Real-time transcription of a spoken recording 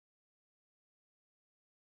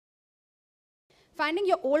Finding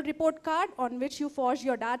your old report card on which you forged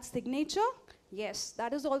your dad's signature, yes,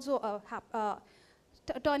 that is also a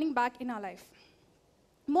turning back in our life.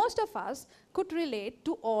 Most of us could relate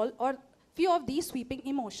to all or few of these sweeping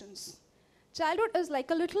emotions. Childhood is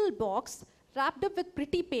like a little box wrapped up with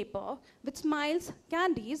pretty paper, with smiles,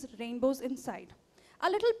 candies, rainbows inside.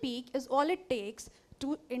 A little peek is all it takes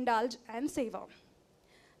to indulge and savor.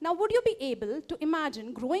 Now, would you be able to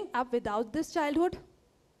imagine growing up without this childhood?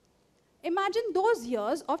 Imagine those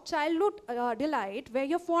years of childhood delight where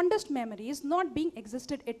your fondest memories not being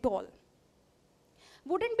existed at all.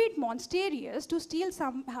 Wouldn't it be monstrous to steal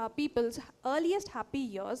some people's earliest happy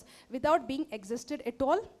years without being existed at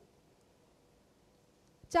all?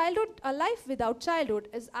 A life without childhood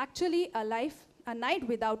is actually a night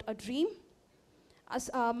without a dream,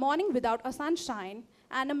 a morning without a sunshine,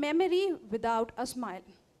 and a memory without a smile.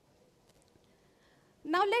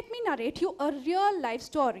 Now let me narrate you a real life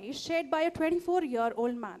story shared by a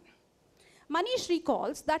 24-year-old man. Manish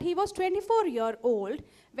recalls that he was 24-year-old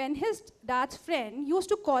when his dad's friend used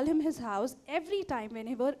to call him his house every time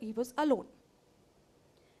whenever he was alone.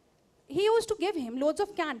 He used to give him loads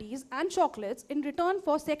of candies and chocolates in return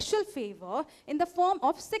for sexual favor in the form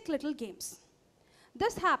of sick little games.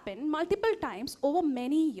 This happened multiple times over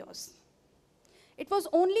many years. It was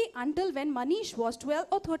only until when Manish was 12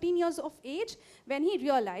 or 13 years of age when he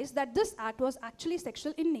realized that this act was actually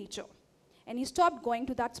sexual in nature, and he stopped going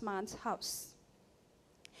to that man's house.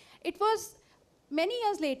 It was many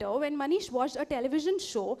years later when Manish watched a television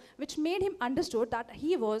show which made him understood that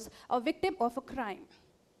he was a victim of a crime.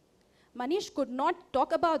 Manish could not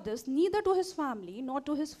talk about this neither to his family nor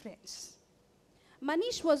to his friends.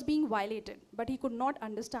 Manish was being violated, but he could not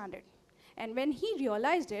understand it. And when he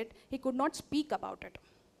realized it, he could not speak about it.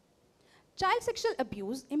 Child sexual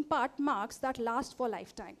abuse impart marks that last for a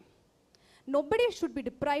lifetime. Nobody should be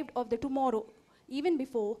deprived of their tomorrow even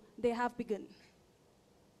before they have begun.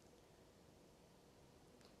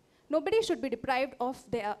 Nobody should be deprived of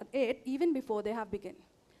it even before they have begun.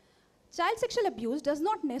 Child sexual abuse does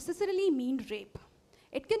not necessarily mean rape.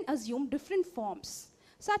 It can assume different forms,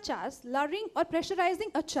 such as luring or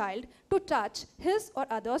pressurizing a child to touch his or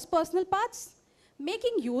others' personal parts,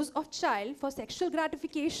 making use of child for sexual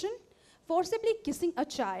gratification, forcibly kissing a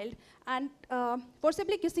child, and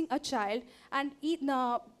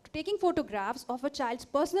taking photographs of a child's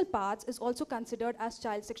personal parts is also considered as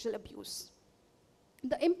child sexual abuse.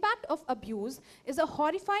 The impact of abuse is a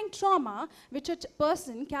horrifying trauma which a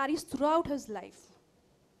person carries throughout his life.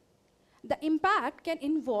 The impact can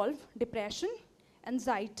involve depression,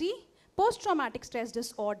 anxiety, post-traumatic stress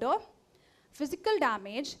disorder, physical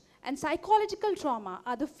damage, and psychological trauma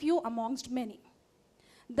are the few amongst many.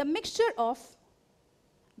 The mixture of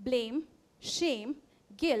blame, shame,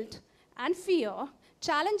 guilt, and fear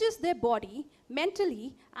challenges their body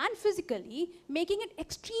mentally and physically, making it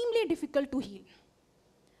extremely difficult to heal.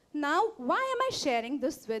 Now, why am I sharing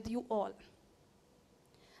this with you all?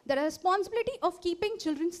 The responsibility of keeping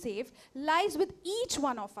children safe lies with each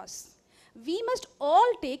one of us. We must all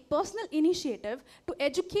take personal initiative to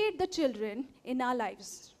educate the children in our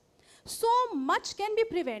lives. So much can be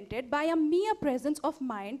prevented by a mere presence of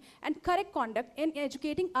mind and correct conduct in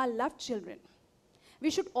educating our loved children. We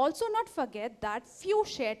should also not forget that few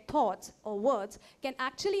shared thoughts or words can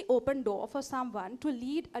actually open door for someone to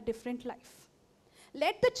lead a different life.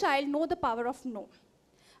 Let the child know the power of no.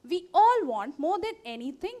 We all want more than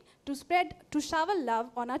anything to shower love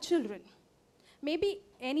on our children. Maybe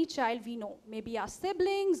any child we know, maybe our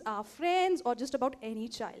siblings, our friends, or just about any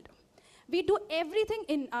child. We do everything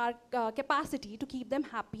in our capacity to keep them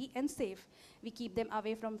happy and safe. We keep them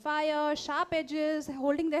away from fire, sharp edges,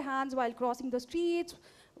 holding their hands while crossing the streets,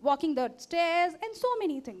 walking the stairs, and so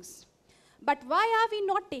many things. But why are we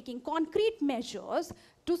not taking concrete measures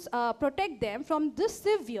to protect them from this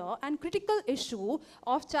severe and critical issue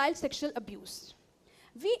of child sexual abuse?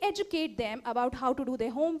 We educate them about how to do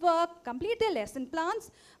their homework, complete their lesson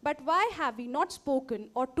plans, but why have we not spoken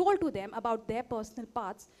or told to them about their personal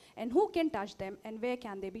parts and who can touch them and where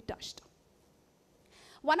can they be touched?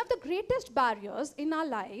 One of the greatest barriers in our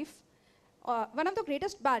life, one of the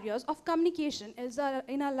greatest barriers of communication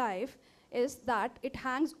in our life is that it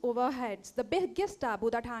hangs over our heads, the biggest taboo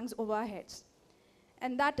that hangs over our heads.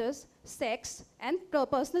 And that is sex and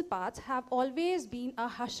personal parts have always been a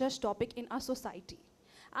hush-hush topic in our society.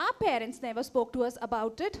 Our parents never spoke to us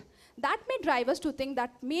about it. That may drive us to think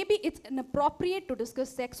that maybe it's inappropriate to discuss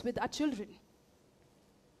sex with our children.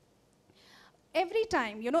 Every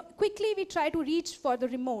time, quickly we try to reach for the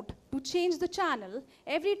remote to change the channel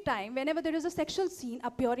every time whenever there is a sexual scene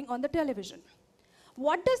appearing on the television.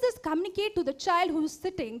 What does this communicate to the child who is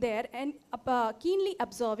sitting there and keenly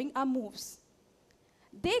observing our moves?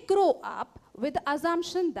 They grow up with the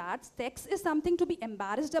assumption that sex is something to be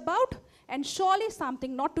embarrassed about and surely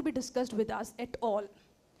something not to be discussed with us at all.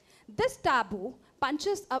 This taboo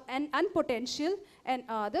punches an unpotential, and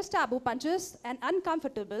this taboo punches an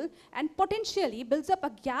uncomfortable and potentially builds up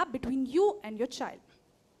a gap between you and your child.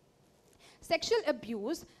 Sexual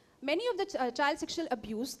abuse, many of the child sexual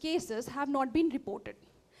abuse cases have not been reported.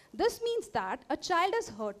 This means that a child is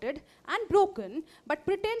hurted and broken but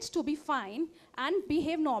pretends to be fine and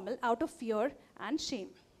behave normal out of fear and shame.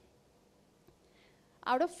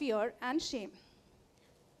 Out of fear and shame.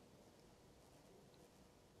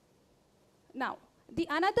 Now, the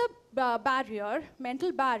another barrier,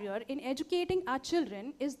 mental barrier in educating our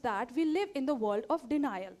children is that we live in the world of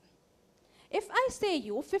denial. If I say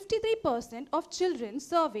you 53% of children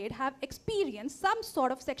surveyed have experienced some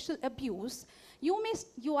sort of sexual abuse,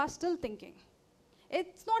 you are still thinking,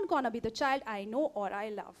 it's not gonna be the child I know or I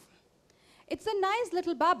love. It's a nice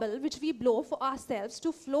little bubble which we blow for ourselves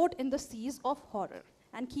to float in the seas of horror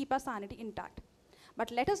and keep our sanity intact.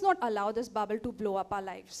 But let us not allow this bubble to blow up our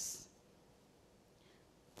lives.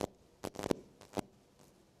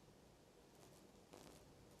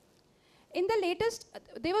 In the latest,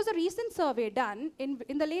 there was a recent survey done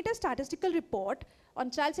in the latest statistical report on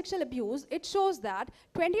child sexual abuse. It shows that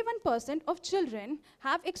 21% of children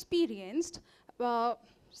have experienced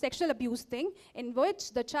sexual abuse thing in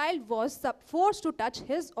which the child was forced to touch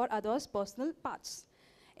his or others' personal parts.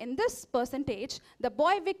 In this percentage, the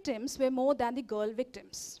boy victims were more than the girl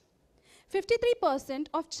victims. 53%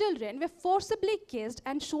 of children were forcibly kissed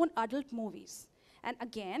and shown adult movies. And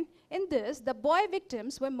again, in this, the boy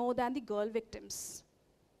victims were more than the girl victims.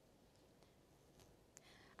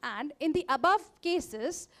 And in the above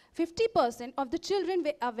cases, 50% of the children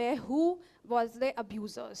were aware who was their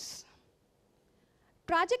abusers.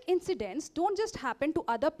 Tragic incidents don't just happen to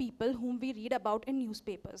other people whom we read about in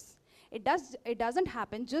newspapers. It doesn't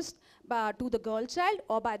happen just to the girl child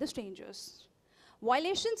or by the strangers.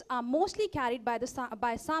 Violations are mostly carried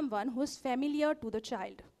by someone who is familiar to the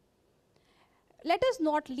child. Let us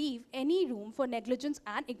not leave any room for negligence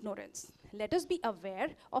and ignorance. Let us be aware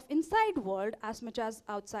of inside world as much as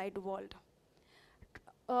outside world.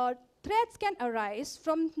 Threats can arise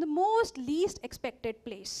from the most least expected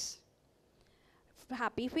place.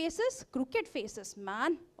 Happy faces, crooked faces,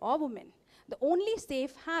 man or woman. The only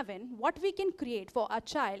safe haven what we can create for our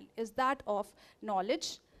child is that of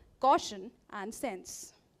knowledge, caution, and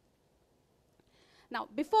sense. Now,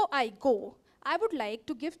 before I go, I would like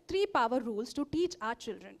to give 3 power rules to teach our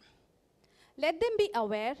children. Let them be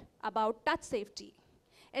aware about touch safety.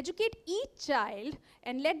 Educate each child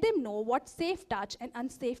and let them know what safe touch and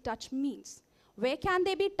unsafe touch means. Where can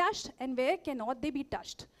they be touched and where cannot they be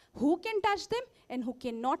touched? Who can touch them and who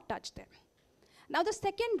cannot touch them? Now the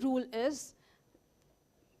second rule is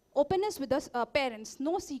openness with the parents,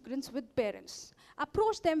 no secrets with parents.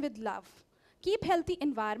 Approach them with love. Keep healthy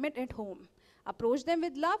environment at home. Approach them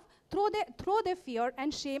with love, throw their fear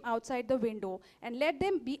and shame outside the window and let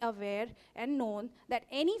them be aware and known that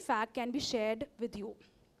any fact can be shared with you.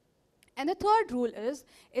 And the third rule is,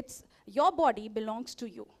 it's your body belongs to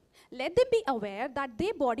you. Let them be aware that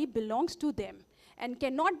their body belongs to them and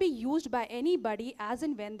cannot be used by anybody as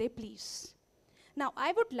and when they please. Now,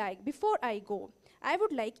 I would like, before I go, I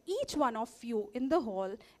would like each one of you in the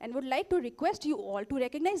hall and would like to request you all to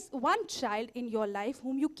recognize one child in your life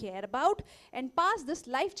whom you care about and pass this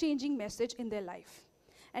life-changing message in their life.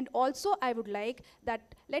 And also, I would like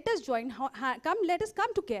that let us let us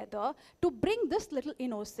come together to bring this little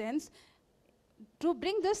innocence, to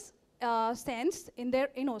bring this sense in their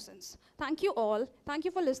innocence. Thank you all. Thank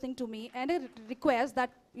you for listening to me. And I request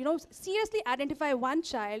that, seriously identify one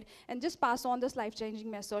child and just pass on this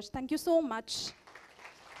life-changing message. Thank you so much.